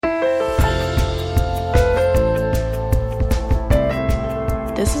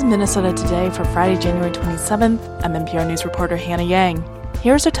This is Minnesota Today for Friday, January 27th. I'm NPR News reporter Hannah Yang.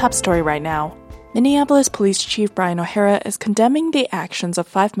 Here's our top story right now. Minneapolis Police Chief Brian O'Hara is condemning the actions of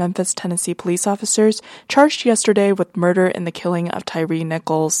 5 Memphis, Tennessee police officers charged yesterday with murder in the killing of Tyre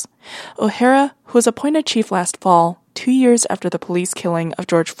Nichols. O'Hara, who was appointed chief last fall, 2 years after the police killing of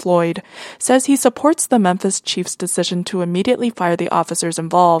George Floyd, says he supports the Memphis chief's decision to immediately fire the officers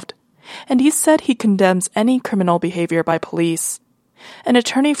involved. And he said he condemns any criminal behavior by police. An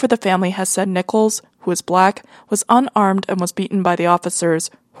attorney for the family has said Nichols, who is black, was unarmed and was beaten by the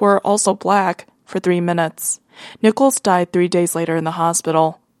officers, who are also black, for 3 minutes. Nichols died 3 days later in the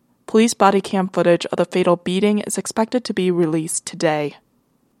hospital. Police body cam footage of the fatal beating is expected to be released today.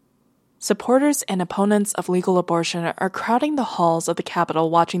 Supporters and opponents of legal abortion are crowding the halls of the Capitol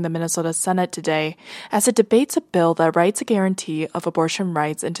watching the Minnesota Senate today as it debates a bill that writes a guarantee of abortion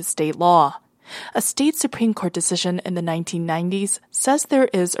rights into state law. A state Supreme Court decision in the 1990s says there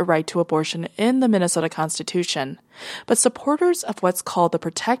is a right to abortion in the Minnesota Constitution, but supporters of what's called the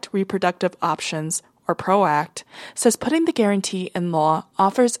Protect Reproductive Options, or PRO Act, says putting the guarantee in law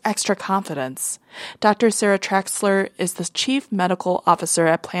offers extra confidence. Dr. Sarah Traxler is the Chief Medical Officer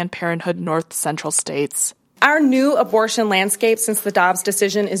at Planned Parenthood North Central States. Our new abortion landscape since the Dobbs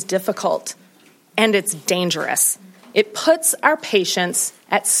decision is difficult, and it's dangerous. It puts our patients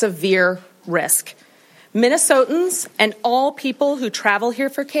at severe risk. Minnesotans and all people who travel here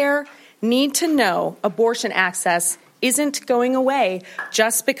for care need to know abortion access isn't going away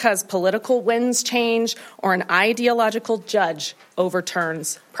just because political winds change or an ideological judge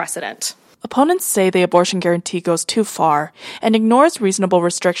overturns precedent. Opponents say the abortion guarantee goes too far and ignores reasonable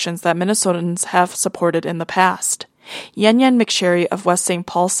restrictions that Minnesotans have supported in the past. Yan McSherry of West St.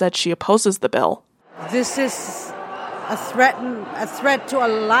 Paul said she opposes the bill. This is a threat to a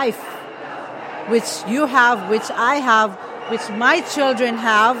life, which you have, which I have, which my children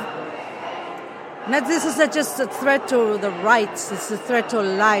have. Now, this is just a threat to the rights. It's a threat to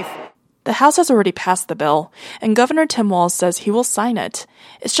life. The House has already passed the bill, and Governor Tim Walz says he will sign it.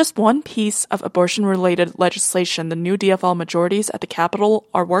 It's just one piece of abortion-related legislation the new DFL majorities at the Capitol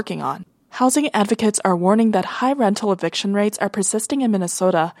are working on. Housing advocates are warning that high rental eviction rates are persisting in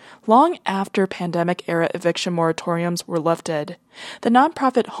Minnesota long after pandemic-era eviction moratoriums were lifted. The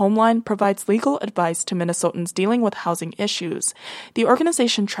nonprofit Homeline provides legal advice to Minnesotans dealing with housing issues. The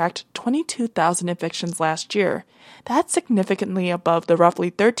organization tracked 22,000 evictions last year. That's significantly above the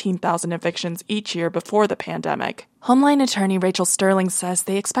roughly 13,000 evictions each year before the pandemic. Homeline attorney Rachel Sterling says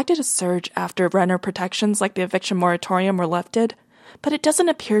they expected a surge after renter protections like the eviction moratorium were lifted, but it doesn't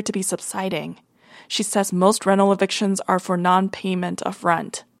appear to be subsiding. She says most rental evictions are for non-payment of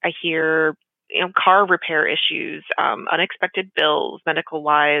rent. I hear, car repair issues, unexpected bills,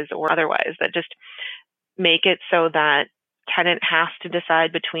 medical-wise or otherwise, that just make it so that tenant has to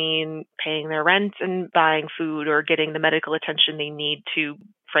decide between paying their rent and buying food or getting the medical attention they need to,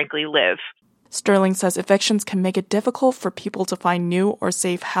 frankly, live. Sterling says evictions can make it difficult for people to find new or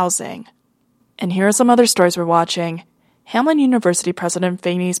safe housing. And here are some other stories we're watching. Hamline University President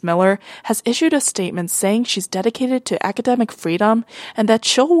Fayneese Miller has issued a statement saying she's dedicated to academic freedom and that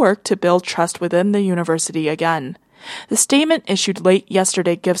she'll work to build trust within the university again. The statement issued late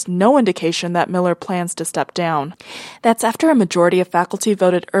yesterday gives no indication that Miller plans to step down. That's after a majority of faculty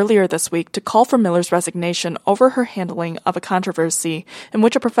voted earlier this week to call for Miller's resignation over her handling of a controversy in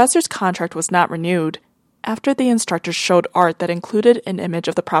which a professor's contract was not renewed, after the instructors showed art that included an image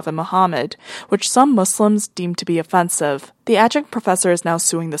of the Prophet Muhammad, which some Muslims deemed to be offensive. The adjunct professor is now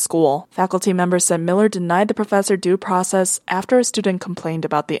suing the school. Faculty members said Miller denied the professor due process after a student complained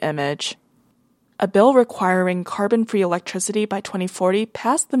about the image. A bill requiring carbon-free electricity by 2040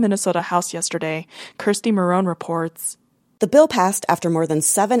 passed the Minnesota House yesterday, Kirsty Marone reports. The bill passed after more than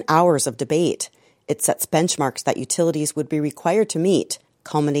 7 hours of debate. It sets benchmarks that utilities would be required to meet,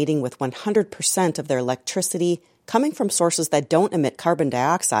 culminating with 100% of their electricity coming from sources that don't emit carbon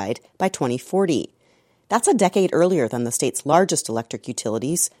dioxide by 2040. That's a decade earlier than the state's largest electric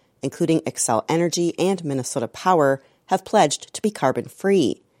utilities, including Xcel Energy and Minnesota Power, have pledged to be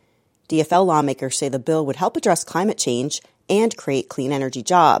carbon-free. DFL lawmakers say the bill would help address climate change and create clean energy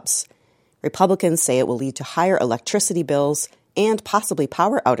jobs. Republicans say it will lead to higher electricity bills and possibly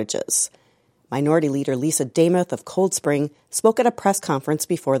power outages. Minority Leader Lisa Damuth of Cold Spring spoke at a press conference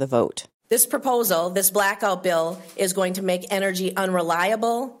before the vote. This proposal, this blackout bill, is going to make energy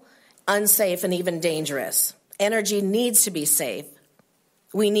unreliable, unsafe, and even dangerous. Energy needs to be safe.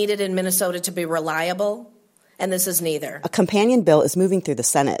 We need it in Minnesota to be reliable, and this is neither. A companion bill is moving through the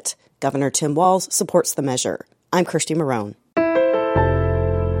Senate. Governor Tim Walz supports the measure. I'm Kirsty Marone.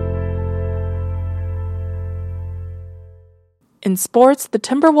 In sports, the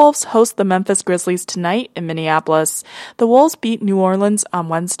Timberwolves host the Memphis Grizzlies tonight in Minneapolis. The Wolves beat New Orleans on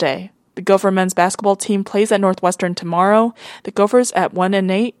Wednesday. The Gopher men's basketball team plays at Northwestern tomorrow. The Gophers at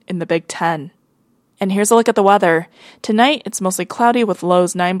 1-8 in the Big Ten. And here's a look at the weather. Tonight, it's mostly cloudy with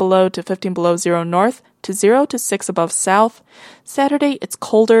lows 9 below to 15 below zero north to 0 to 6 above south. Saturday, it's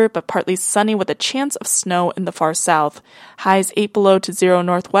colder but partly sunny with a chance of snow in the far south. Highs 8 below to 0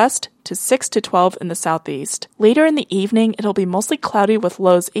 northwest to 6 to 12 in the southeast. Later in the evening, it'll be mostly cloudy with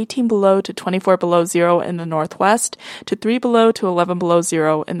lows 18 below to 24 below zero in the northwest to 3 below to 11 below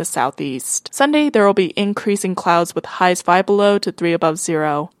zero in the southeast. Sunday, there will be increasing clouds with highs 5 below to 3 above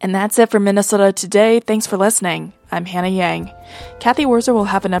zero. And that's it for Minnesota Today. Thanks for listening. I'm Hannah Yang. Kathy Wurzer will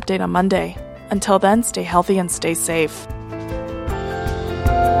have an update on Monday. Until then, stay healthy and stay safe.